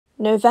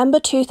November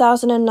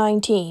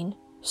 2019,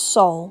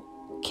 Seoul.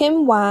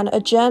 Kim Wan, a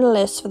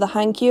journalist for the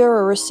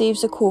Hankyoreh,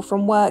 receives a call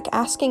from work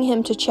asking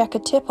him to check a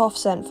tip-off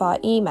sent via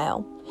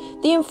email.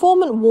 The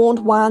informant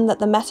warned Wan that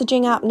the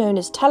messaging app known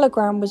as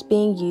Telegram was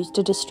being used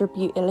to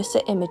distribute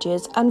illicit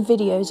images and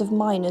videos of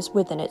minors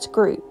within its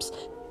groups.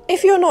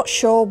 If you're not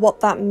sure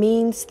what that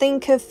means,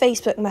 think of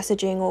Facebook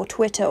messaging or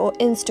Twitter or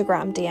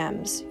Instagram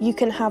DMs. You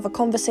can have a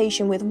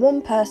conversation with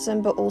one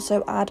person but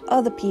also add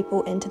other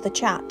people into the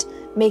chat,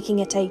 making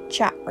it a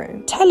chat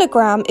room.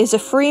 Telegram is a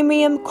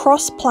freemium,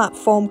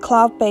 cross-platform,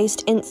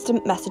 cloud-based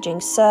instant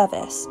messaging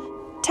service.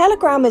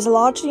 Telegram is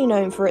largely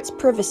known for its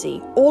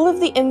privacy. All of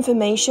the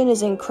information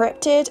is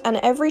encrypted, and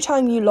every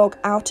time you log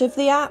out of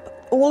the app,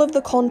 all of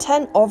the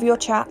content of your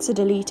chats are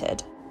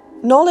deleted.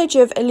 Knowledge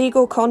of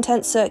illegal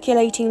content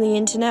circulating the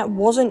internet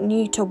wasn't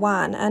new to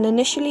Wan, and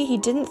initially he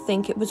didn't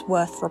think it was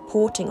worth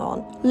reporting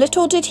on.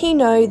 Little did he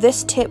know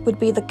this tip would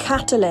be the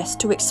catalyst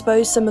to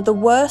expose some of the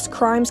worst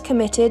crimes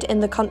committed in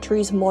the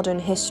country's modern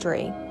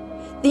history.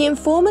 The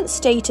informant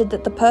stated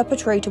that the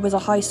perpetrator was a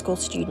high school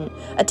student,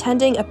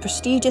 attending a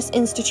prestigious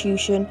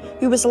institution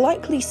who was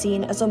likely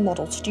seen as a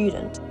model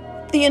student.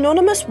 The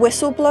anonymous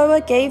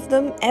whistleblower gave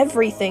them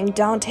everything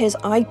down to his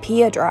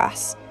IP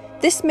address.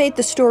 This made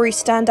the story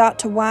stand out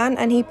to Wan,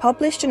 and he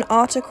published an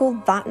article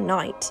that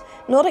night,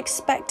 not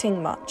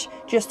expecting much,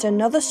 just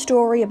another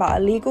story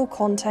about illegal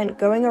content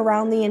going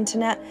around the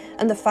internet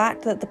and the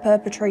fact that the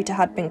perpetrator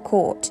had been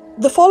caught.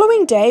 The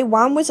following day,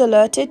 Wan was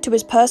alerted to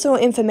his personal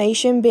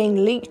information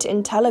being leaked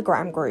in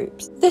Telegram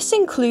groups. This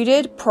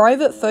included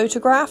private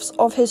photographs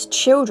of his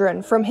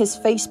children from his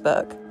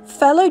Facebook.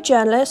 Fellow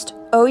journalist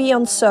Oh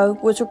Yeon-so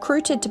was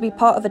recruited to be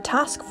part of a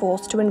task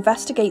force to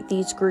investigate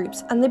these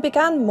groups, and they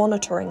began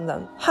monitoring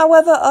them.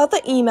 However, other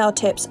email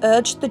tips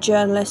urged the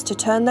journalist to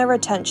turn their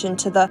attention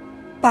to the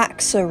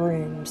baksa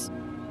rooms.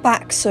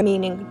 Baksa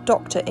meaning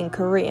doctor in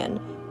Korean,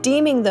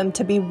 deeming them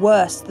to be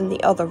worse than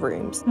the other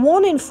rooms.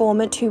 One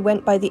informant who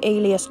went by the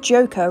alias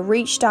Joker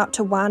reached out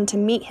to Wan to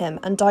meet him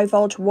and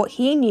divulge what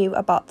he knew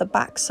about the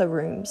baksa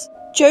rooms.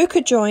 Joker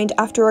joined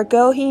after a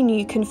girl he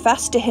knew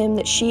confessed to him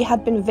that she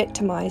had been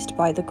victimized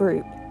by the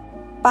group.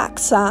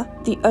 Baksa,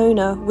 the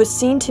owner, was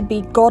seen to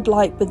be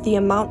godlike with the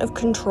amount of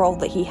control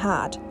that he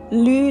had.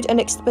 Lewd and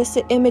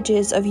explicit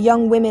images of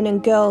young women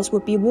and girls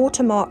would be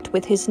watermarked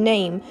with his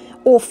name,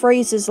 or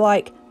phrases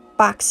like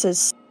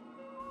Baksa's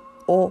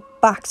or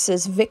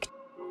Baksa's victim.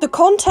 The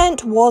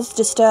content was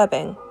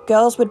disturbing.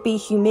 Girls would be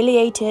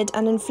humiliated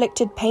and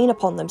inflicted pain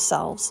upon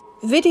themselves.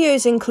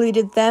 Videos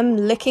included them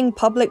licking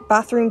public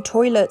bathroom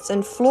toilets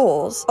and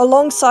floors,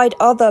 alongside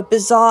other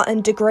bizarre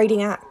and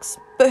degrading acts.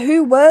 But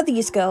who were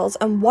these girls,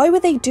 and why were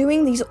they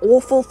doing these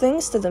awful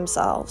things to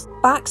themselves?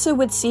 Baksa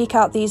would seek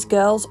out these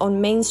girls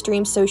on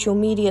mainstream social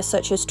media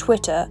such as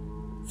Twitter,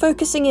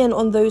 focusing in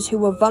on those who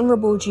were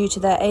vulnerable due to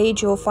their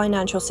age or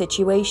financial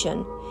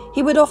situation.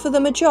 He would offer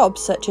them a job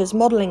such as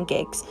modelling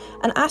gigs,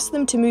 and ask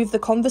them to move the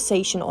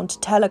conversation onto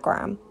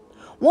Telegram.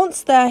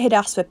 Once there, he'd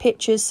ask for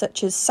pictures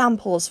such as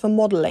samples for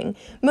modelling,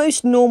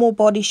 most normal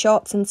body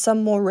shots and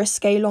some more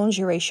risque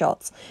lingerie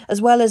shots,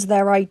 as well as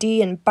their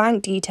ID and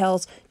bank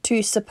details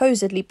to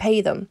supposedly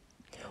pay them.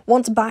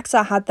 Once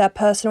Baksa had their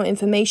personal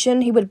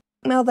information, he would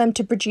blackmail them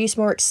to produce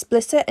more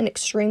explicit and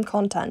extreme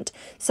content,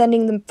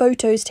 sending them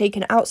photos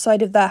taken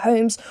outside of their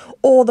homes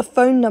or the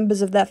phone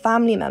numbers of their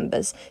family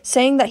members,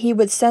 saying that he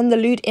would send the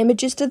lewd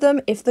images to them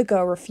if the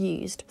girl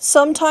refused.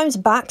 Sometimes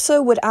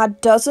Baksa would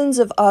add dozens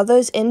of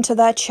others into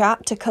their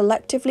chat to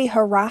collectively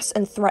harass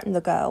and threaten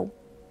the girl.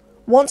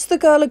 Once the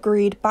girl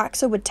agreed,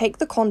 Baksa would take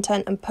the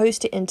content and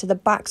post it into the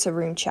Baksa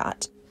room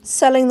chat,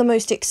 selling the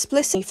most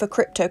explicitly for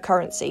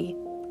cryptocurrency.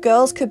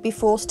 Girls could be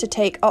forced to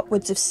take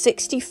upwards of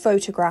 60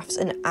 photographs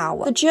an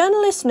hour. The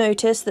journalist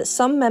noticed that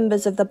some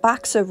members of the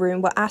Baksa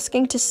room were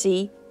asking to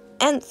see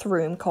nth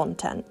room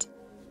content.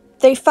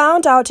 They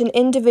found out an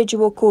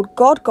individual called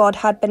God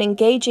had been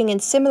engaging in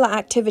similar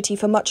activity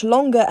for much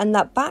longer, and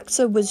that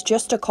Baksa was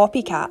just a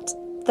copycat.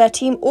 Their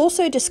team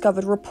also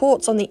discovered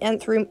reports on the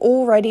nth room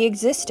already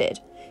existed.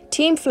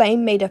 Team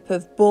Flame, made up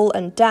of Bull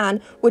and Dan,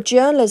 were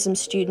journalism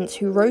students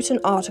who wrote an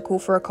article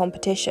for a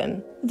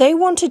competition. They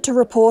wanted to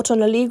report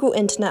on illegal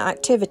internet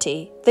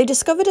activity. They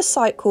discovered a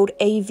site called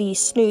AV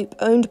Snoop,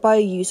 owned by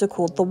a user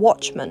called The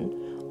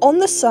Watchman. On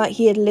the site,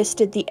 he had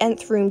listed the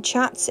nth room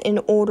chats in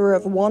order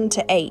of 1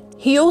 to 8.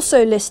 He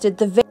also listed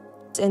the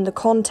victims in the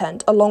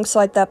content,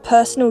 alongside their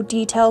personal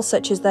details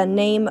such as their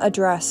name,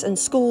 address, and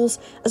schools,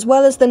 as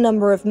well as the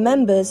number of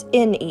members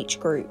in each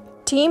group.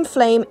 Team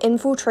Flame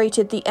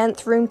infiltrated the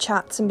nth room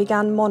chats and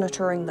began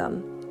monitoring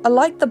them.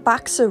 Unlike the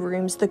Baksa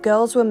rooms, the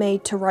girls were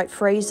made to write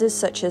phrases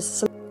such as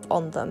slave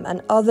on them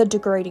and other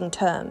degrading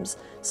terms,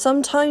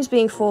 sometimes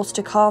being forced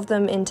to carve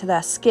them into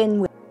their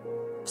skin with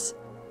knives.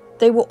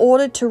 They were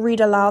ordered to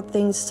read aloud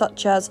things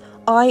such as,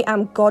 "I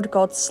am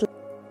God's slave."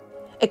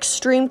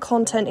 Extreme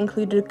content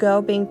included a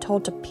girl being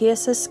told to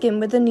pierce her skin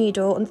with a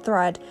needle and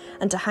thread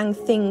and to hang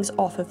things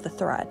off of the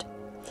thread.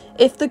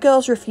 If the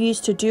girls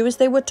refused to do as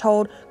they were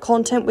told,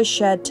 content was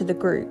shared to the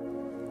group.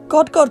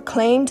 God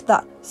claimed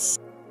that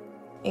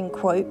in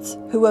quotes,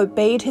 who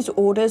obeyed his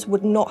orders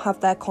would not have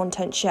their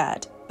content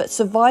shared, but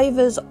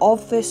survivors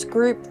of this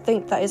group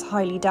think that is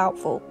highly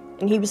doubtful,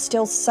 and he was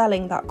still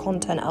selling that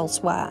content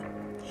elsewhere.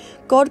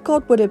 God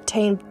would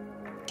obtain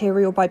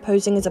material by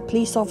posing as a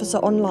police officer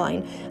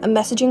online and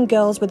messaging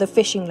girls with a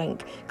phishing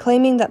link,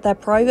 claiming that their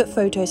private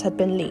photos had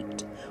been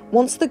leaked.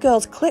 Once the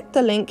girls clicked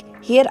the link,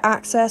 he had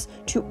access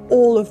to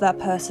all of their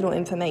personal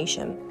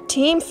information.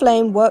 Team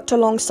Flame worked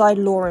alongside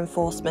law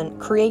enforcement,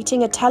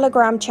 creating a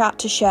Telegram chat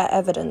to share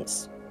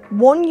evidence.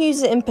 One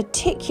user in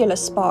particular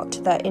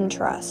sparked their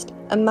interest,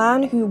 a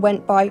man who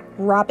went by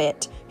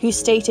Rabbit, who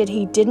stated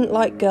he didn't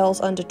like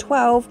girls under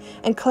 12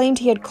 and claimed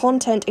he had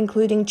content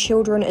including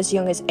children as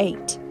young as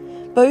 8.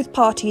 Both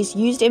parties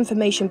used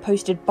information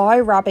posted by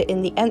Rabbit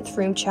in the Nth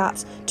Room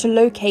chats to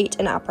locate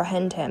and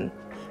apprehend him.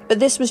 But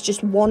this was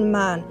just one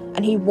man,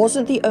 and he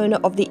wasn't the owner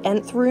of the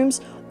Nth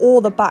Rooms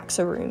or the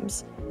Baxter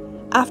Rooms.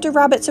 After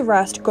Rabbit's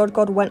arrest,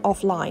 God went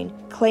offline,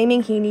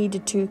 claiming he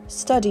needed to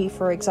study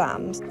for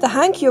exams. The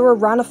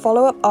Hankura ran a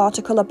follow-up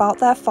article about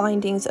their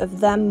findings of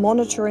them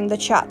monitoring the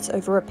chats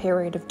over a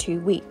period of 2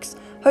 weeks,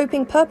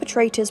 hoping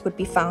perpetrators would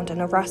be found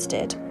and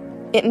arrested.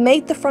 It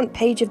made the front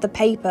page of the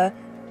paper,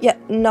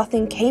 yet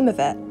nothing came of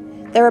it.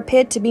 There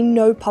appeared to be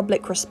no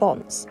public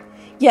response.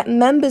 Yet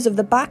members of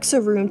the Baxter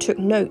Room took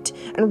note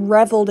and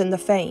revelled in the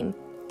fame.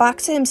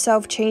 Baxter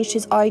himself changed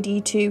his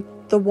ID to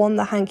the one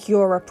the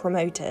Hankura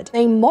promoted.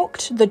 They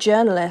mocked the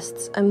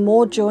journalists, and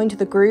more joined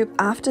the group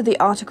after the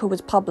article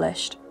was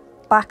published.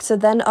 Baxter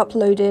then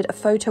uploaded a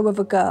photo of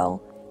a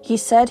girl. He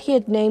said he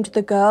had named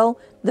the girl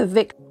the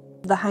victim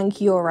of the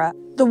Hankura.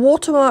 The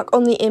watermark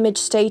on the image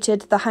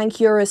stated the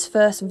Hankura's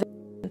first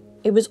victim.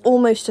 It was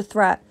almost a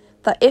threat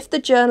that if the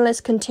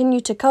journalists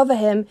continued to cover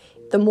him,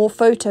 the more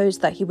photos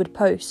that he would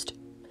post.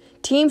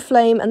 Team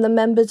Flame and the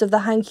members of the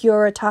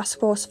Hankura task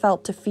force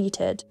felt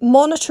defeated.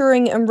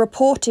 Monitoring and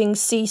reporting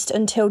ceased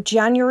until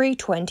January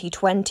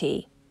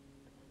 2020.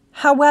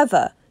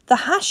 However, the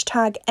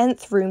hashtag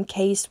Nth Room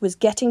case was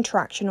getting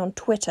traction on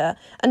Twitter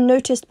and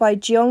noticed by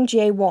Jeong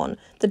Jae-won,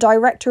 the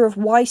director of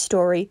Why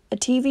Story, a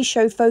TV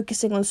show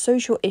focusing on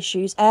social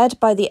issues aired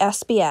by the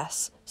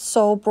SBS,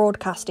 Seoul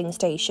Broadcasting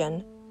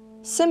Station.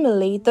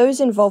 Similarly, those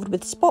involved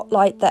with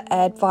Spotlight that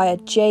aired via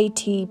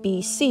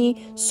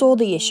JTBC saw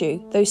the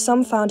issue, though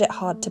some found it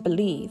hard to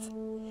believe.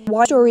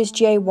 Why Story's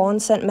Jae-won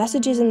sent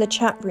messages in the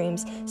chat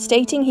rooms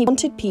stating he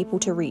wanted people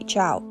to reach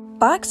out.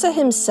 Baxter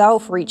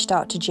himself reached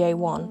out to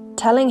Jae-won,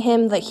 telling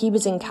him that he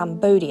was in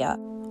Cambodia.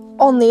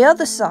 On the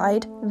other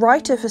side,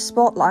 writer for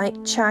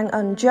Spotlight, Chang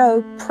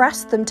Eun-jo,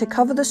 pressed them to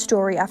cover the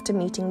story after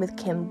meeting with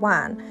Kim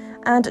Wan,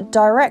 and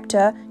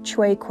director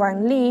Choi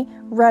Kwang-lee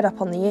read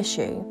up on the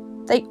issue.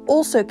 They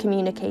also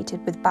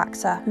communicated with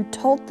Baxter, who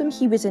told them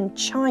he was in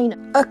China,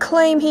 a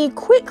claim he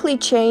quickly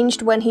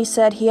changed when he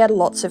said he had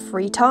lots of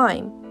free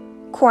time.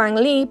 Kwang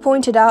Lee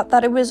pointed out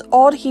that it was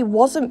odd he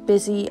wasn't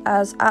busy,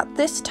 as at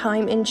this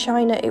time in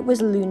China it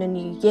was Lunar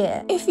New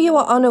Year. If you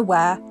are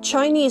unaware,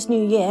 Chinese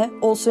New Year,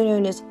 also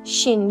known as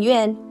Xin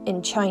Yuan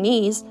in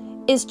Chinese,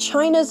 is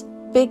China's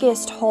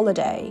biggest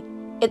holiday.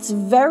 It's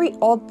very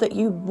odd that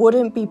you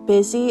wouldn't be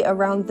busy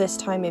around this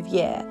time of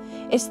year.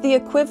 It's the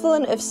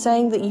equivalent of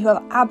saying that you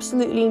have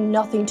absolutely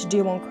nothing to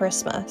do on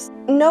Christmas.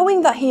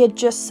 Knowing that he had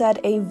just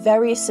said a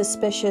very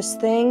suspicious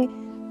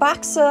thing,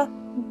 Baxter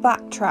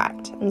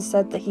backtracked and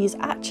said that he is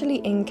actually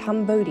in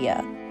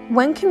Cambodia.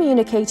 When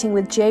communicating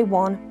with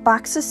Jae-won,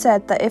 Baxter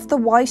said that if the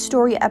Why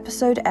Story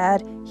episode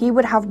aired, he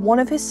would have one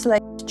of his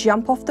slaves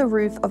jump off the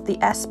roof of the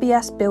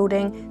SBS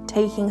building,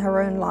 taking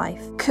her own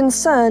life.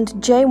 Concerned,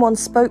 Jae-won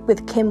spoke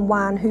with Kim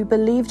Wan, who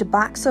believed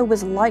Baxter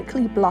was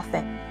likely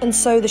bluffing, and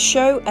so the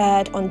show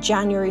aired on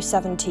January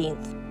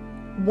 17th.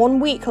 1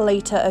 week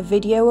later, a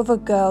video of a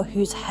girl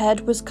whose head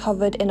was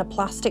covered in a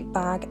plastic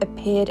bag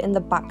appeared in the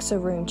Baxter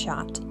Room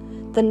chat,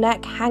 the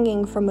neck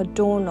hanging from a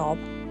doorknob.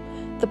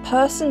 The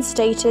person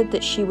stated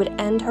that she would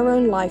end her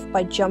own life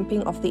by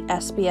jumping off the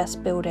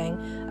SBS building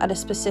at a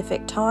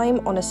specific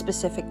time on a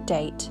specific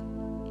date.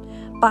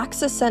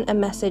 Baxter sent a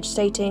message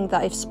stating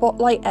that if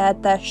Spotlight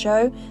aired their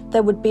show,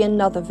 there would be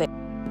another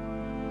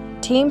victim.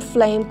 Team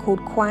Flame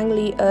called Kwang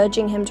Lee,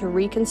 urging him to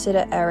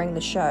reconsider airing the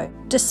show.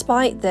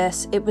 Despite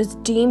this, it was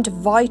deemed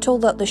vital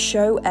that the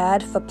show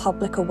aired for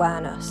public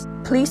awareness.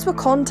 Police were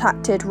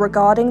contacted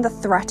regarding the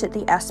threat at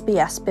the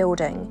SBS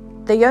building.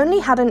 They only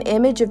had an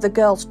image of the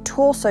girl's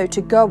torso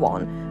to go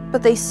on,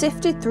 but they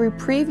sifted through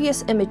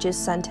previous images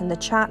sent in the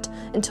chat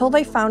until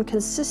they found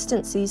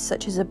consistencies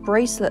such as a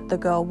bracelet the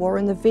girl wore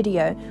in the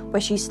video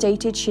where she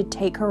stated she'd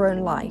take her own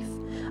life,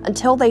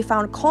 until they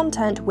found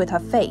content with her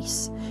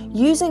face.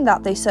 Using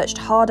that, they searched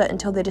harder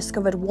until they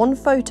discovered one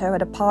photo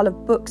had a pile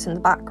of books in the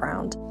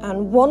background,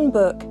 and one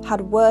book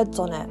had words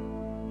on it.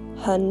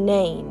 Her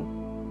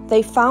name.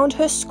 They found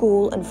her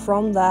school and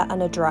from there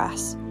an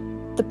address.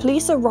 The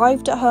police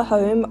arrived at her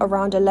home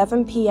around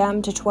 11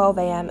 PM to 12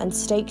 AM and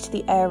staked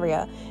the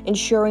area,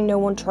 ensuring no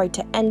one tried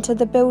to enter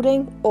the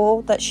building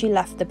or that she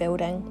left the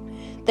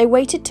building. They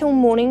waited till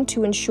morning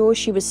to ensure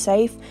she was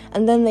safe,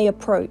 and then they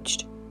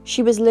approached.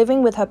 She was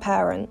living with her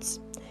parents.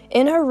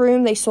 In her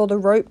room, they saw the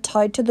rope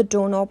tied to the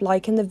doorknob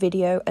like in the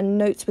video and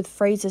notes with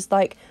phrases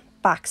like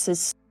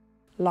 "Bax's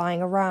lying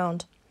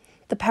around."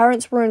 The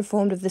parents were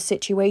informed of the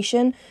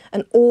situation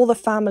and all the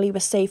family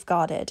was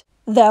safeguarded.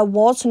 There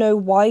was no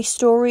Y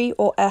Story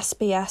or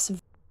SBS.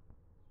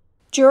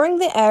 During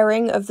the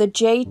airing of the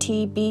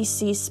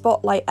JTBC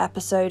Spotlight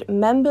episode,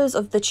 members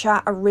of the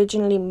chat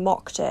originally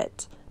mocked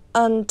it,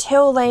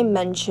 until they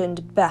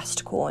mentioned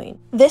Bestcoin.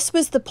 This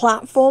was the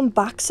platform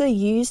Baxter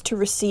used to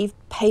receive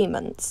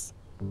payments.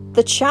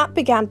 The chat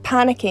began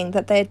panicking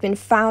that they had been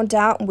found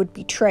out and would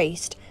be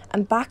traced,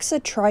 and Baxter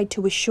tried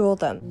to assure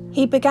them.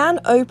 He began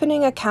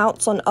opening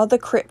accounts on other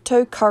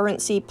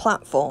cryptocurrency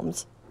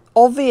platforms,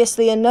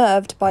 obviously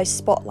unnerved by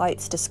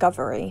Spotlight's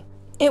discovery.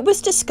 It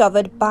was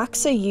discovered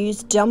Baxter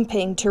used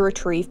dumping to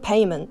retrieve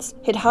payments.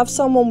 He'd have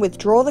someone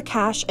withdraw the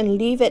cash and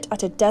leave it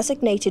at a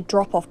designated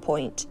drop-off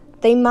point.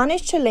 They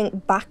managed to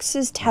link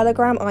Baxter's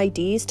Telegram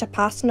IDs to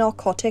past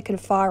narcotic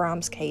and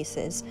firearms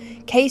cases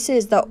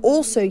that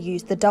also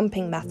used the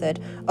dumping method,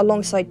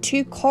 alongside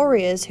two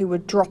couriers who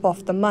would drop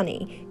off the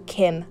money,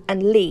 Kim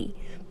and Lee.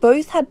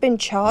 Both had been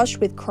charged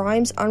with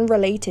crimes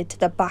unrelated to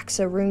the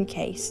Baxter room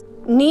case.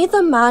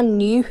 Neither man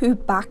knew who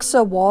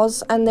Baxter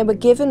was, and they were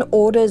given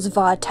orders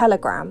via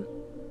Telegram.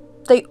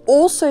 They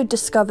also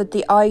discovered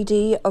the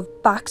ID of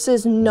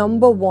Baxter's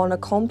 #1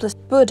 accomplice,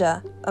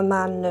 Buddha, a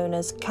man known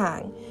as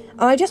Kang.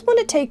 I just want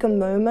to take a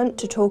moment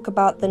to talk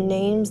about the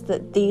names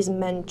that these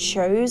men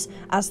chose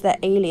as their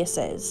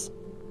aliases.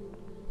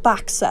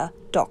 Baxter,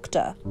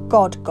 Doctor,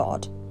 God,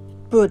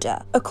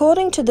 Buddha.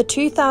 According to the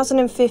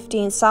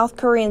 2015 South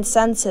Korean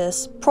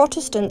census,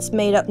 Protestants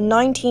made up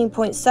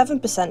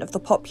 19.7% of the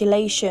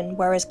population,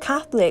 whereas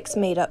Catholics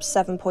made up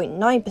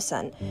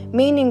 7.9%,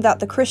 meaning that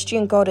the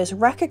Christian God is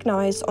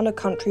recognized on a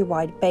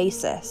countrywide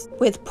basis,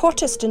 with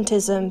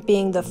Protestantism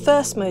being the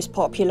first most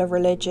popular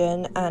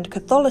religion and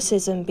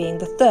Catholicism being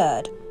the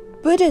third.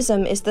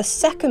 Buddhism is the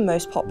second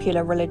most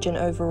popular religion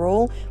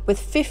overall, with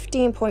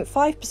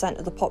 15.5%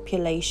 of the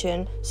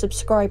population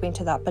subscribing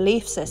to that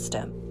belief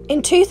system.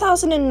 In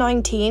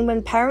 2019,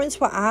 when parents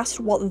were asked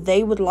what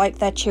they would like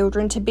their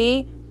children to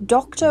be,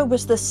 Doctor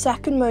was the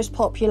second most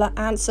popular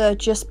answer,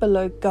 just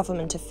below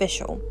government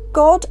official.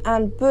 God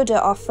and Buddha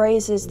are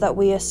phrases that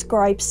we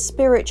ascribe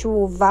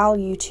spiritual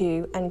value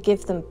to and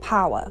give them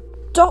power.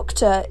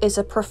 Doctor is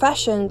a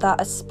profession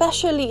that,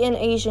 especially in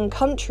Asian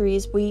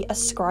countries, we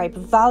ascribe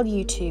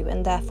value to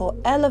and therefore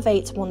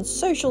elevates one's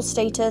social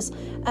status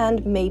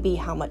and maybe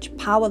how much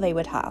power they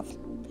would have.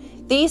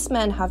 These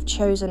men have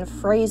chosen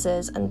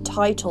phrases and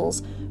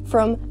titles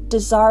from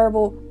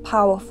desirable,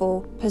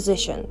 powerful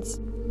positions.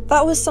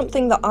 That was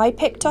something that I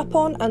picked up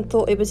on and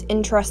thought it was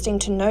interesting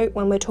to note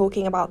when we're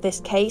talking about this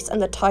case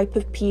and the type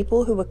of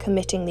people who were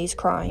committing these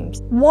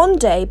crimes. One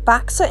day,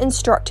 Baxter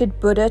instructed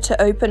Buddha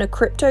to open a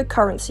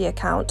cryptocurrency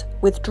account,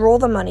 withdraw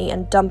the money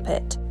and dump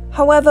it.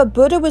 However,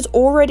 Buddha was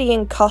already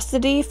in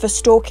custody for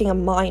stalking a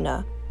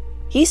minor.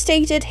 He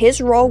stated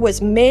his role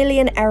was merely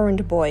an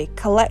errand boy,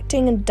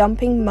 collecting and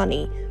dumping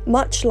money,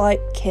 much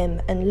like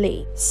Kim and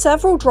Lee.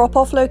 Several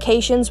drop-off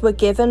locations were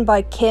given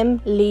by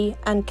Kim, Lee,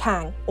 and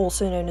Kang,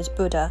 also known as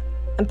Buddha,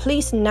 and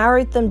police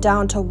narrowed them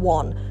down to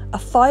one, a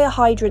fire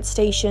hydrant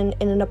station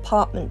in an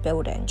apartment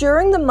building.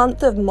 During the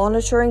month of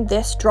monitoring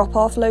this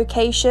drop-off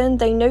location,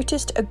 they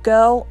noticed a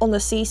girl on the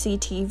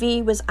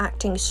CCTV was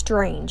acting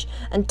strange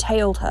and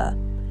tailed her.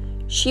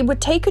 She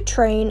would take a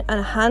train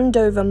and hand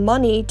over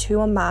money to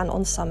a man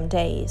on some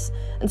days,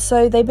 and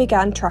so they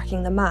began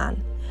tracking the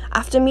man.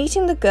 After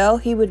meeting the girl,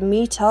 he would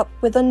meet up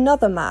with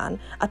another man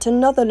at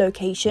another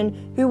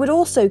location who would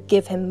also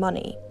give him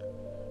money.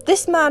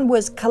 This man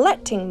was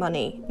collecting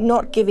money,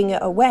 not giving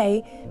it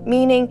away,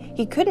 meaning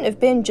he couldn't have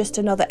been just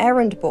another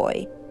errand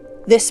boy.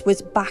 This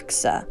was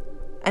Baxter,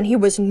 and he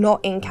was not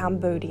in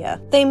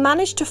Cambodia. They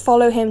managed to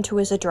follow him to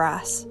his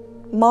address.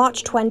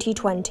 March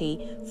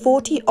 2020,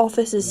 40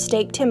 officers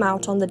staked him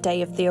out on the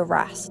day of the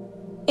arrest.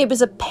 It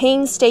was a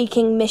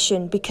painstaking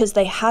mission because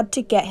they had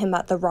to get him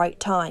at the right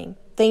time.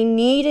 They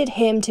needed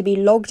him to be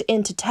logged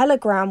into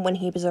Telegram when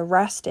he was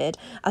arrested,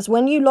 as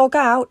when you log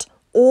out,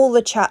 all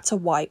the chats are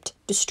wiped,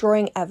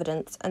 destroying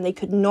evidence, and they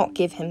could not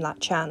give him that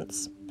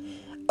chance.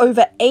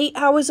 Over 8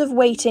 hours of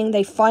waiting,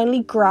 they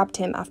finally grabbed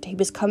him after he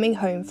was coming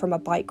home from a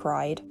bike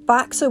ride.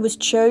 Baxter was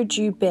Cho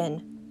Ju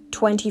Bin,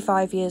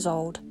 25 years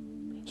old.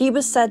 He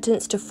was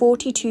sentenced to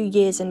 42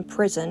 years in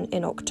prison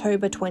in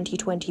October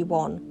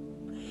 2021.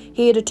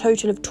 He had a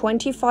total of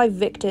 25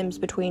 victims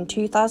between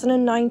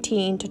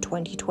 2019 to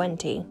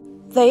 2020.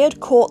 They had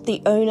caught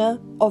the owner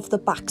of the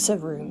Baxter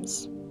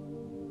rooms.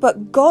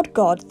 But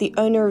God, the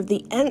owner of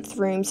the Nth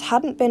rooms,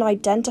 hadn't been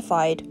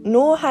identified,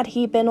 nor had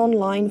he been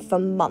online for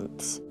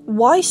months.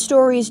 Y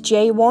Stories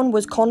J1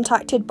 was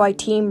contacted by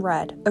Team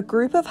Red, a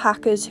group of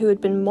hackers who had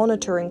been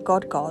monitoring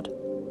God.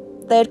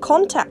 They had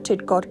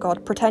contacted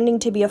God pretending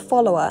to be a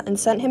follower and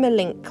sent him a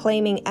link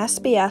claiming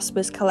SBS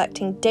was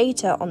collecting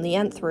data on the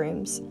Nth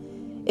rooms.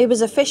 It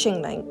was a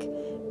phishing link.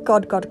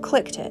 God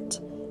clicked it,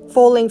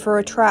 falling for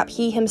a trap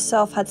he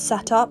himself had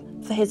set up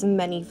for his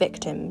many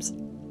victims.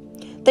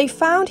 They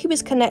found he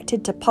was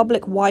connected to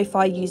public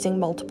Wi-Fi using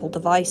multiple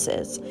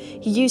devices.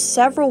 He used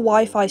several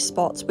Wi-Fi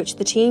spots which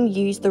the team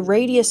used the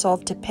radius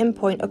of to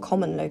pinpoint a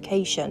common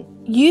location.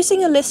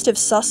 Using a list of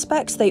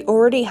suspects they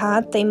already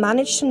had, they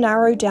managed to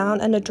narrow down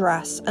an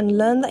address and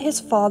learned that his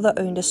father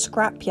owned a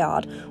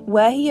scrapyard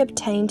where he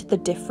obtained the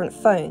different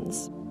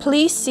phones.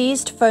 Police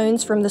seized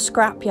phones from the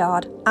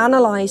scrapyard,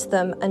 analysed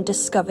them and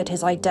discovered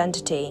his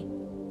identity.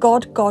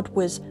 God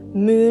was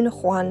Moon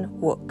Hwan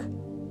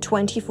Wook,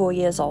 24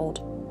 years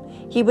old.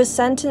 He was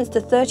sentenced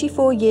to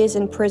 34 years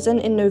in prison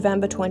in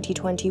November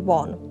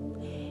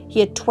 2021. He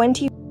had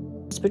 20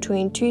 rooms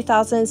between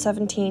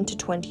 2017 to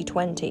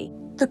 2020.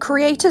 The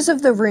creators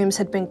of the rooms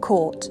had been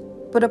caught,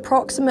 but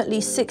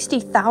approximately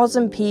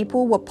 60,000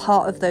 people were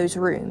part of those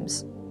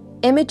rooms.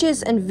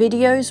 Images and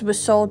videos were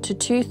sold to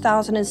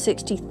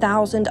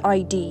 260,000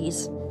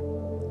 IDs.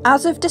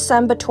 As of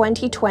December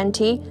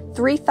 2020,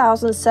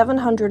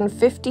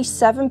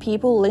 3,757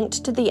 people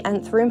linked to the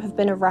Nth Room have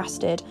been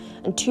arrested,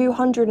 and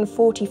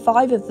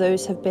 245 of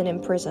those have been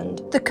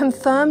imprisoned. The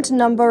confirmed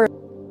number of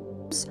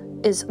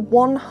is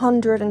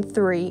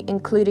 103,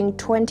 including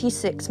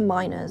 26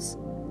 minors.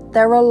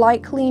 There are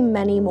likely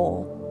many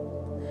more.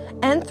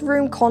 Nth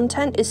Room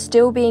content is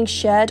still being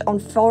shared on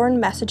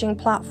foreign messaging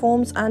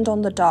platforms and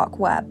on the dark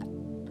web.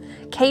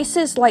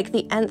 Cases like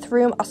the Nth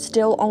Room are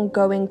still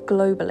ongoing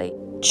globally.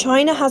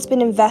 China has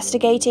been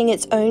investigating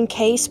its own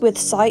case with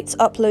sites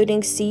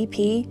uploading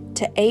CP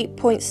to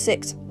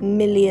 8.6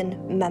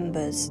 million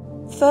members.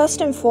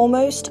 First and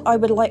foremost, I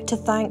would like to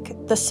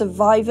thank the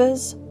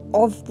survivors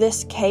of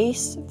this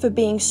case for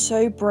being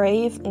so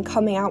brave and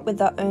coming out with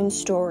their own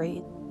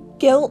story.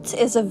 Guilt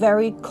is a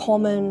very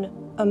common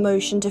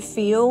emotion to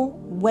feel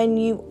when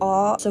you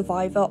are a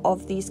survivor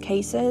of these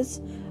cases,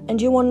 and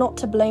you are not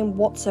to blame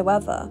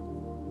whatsoever.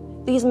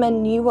 These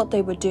men knew what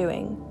they were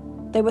doing.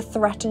 They were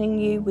threatening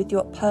you with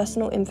your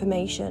personal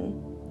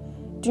information.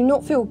 Do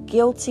not feel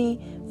guilty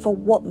for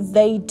what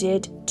they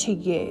did to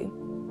you.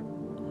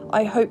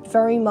 I hope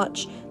very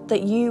much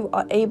that you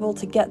are able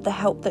to get the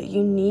help that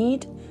you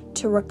need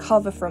to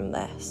recover from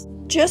this.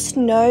 Just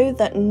know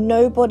that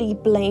nobody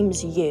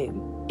blames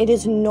you. It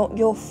is not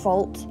your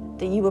fault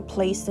that you were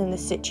placed in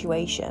this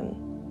situation.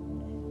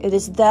 It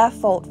is their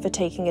fault for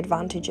taking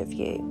advantage of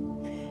you.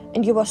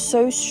 And you are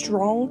so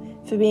strong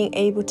for being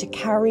able to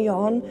carry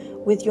on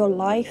with your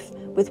life,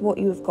 with what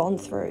you have gone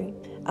through,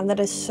 and that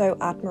is so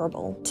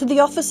admirable. To the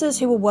officers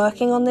who were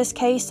working on this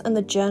case and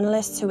the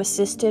journalists who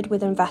assisted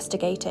with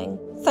investigating,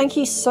 thank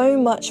you so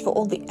much for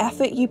all the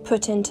effort you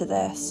put into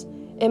this.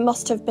 It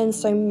must have been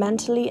so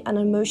mentally and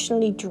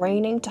emotionally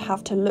draining to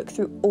have to look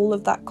through all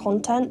of that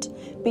content,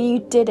 but you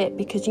did it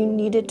because you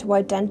needed to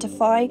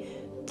identify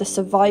the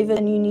survivors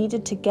and you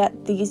needed to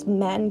get these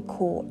men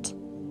caught.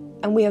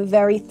 And we are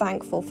very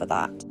thankful for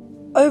that.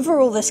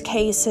 Overall, this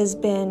case has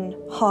been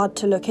hard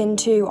to look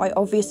into. I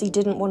obviously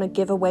didn't want to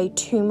give away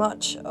too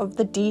much of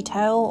the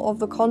detail of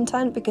the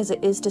content because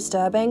it is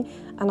disturbing,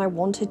 and I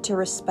wanted to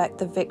respect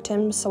the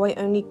victims, so I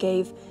only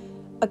gave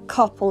a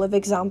couple of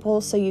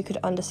examples so you could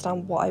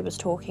understand what I was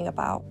talking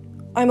about.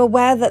 I'm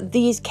aware that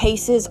these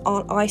cases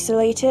aren't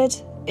isolated.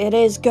 It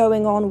is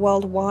going on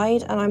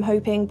worldwide, and I'm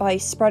hoping by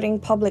spreading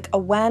public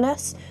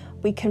awareness,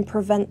 we can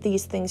prevent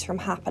these things from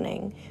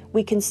happening.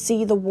 We can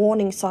see the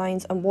warning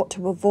signs and what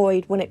to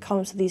avoid when it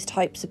comes to these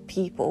types of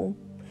people.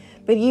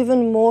 But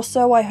even more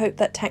so, I hope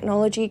that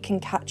technology can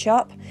catch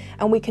up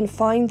and we can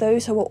find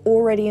those who are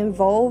already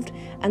involved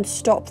and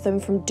stop them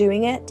from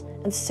doing it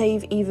and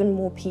save even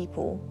more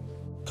people.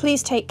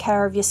 Please take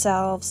care of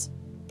yourselves.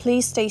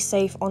 Please stay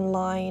safe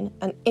online.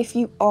 And if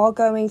you are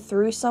going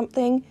through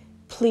something,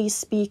 please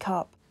speak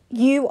up.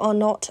 You are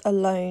not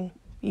alone.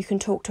 You can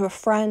talk to a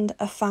friend,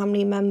 a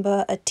family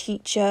member, a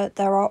teacher.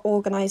 There are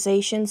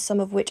organisations, some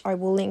of which I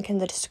will link in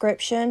the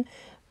description,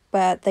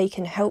 where they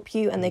can help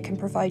you and they can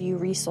provide you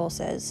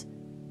resources.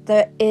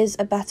 There is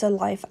a better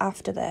life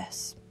after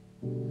this.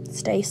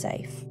 Stay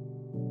safe.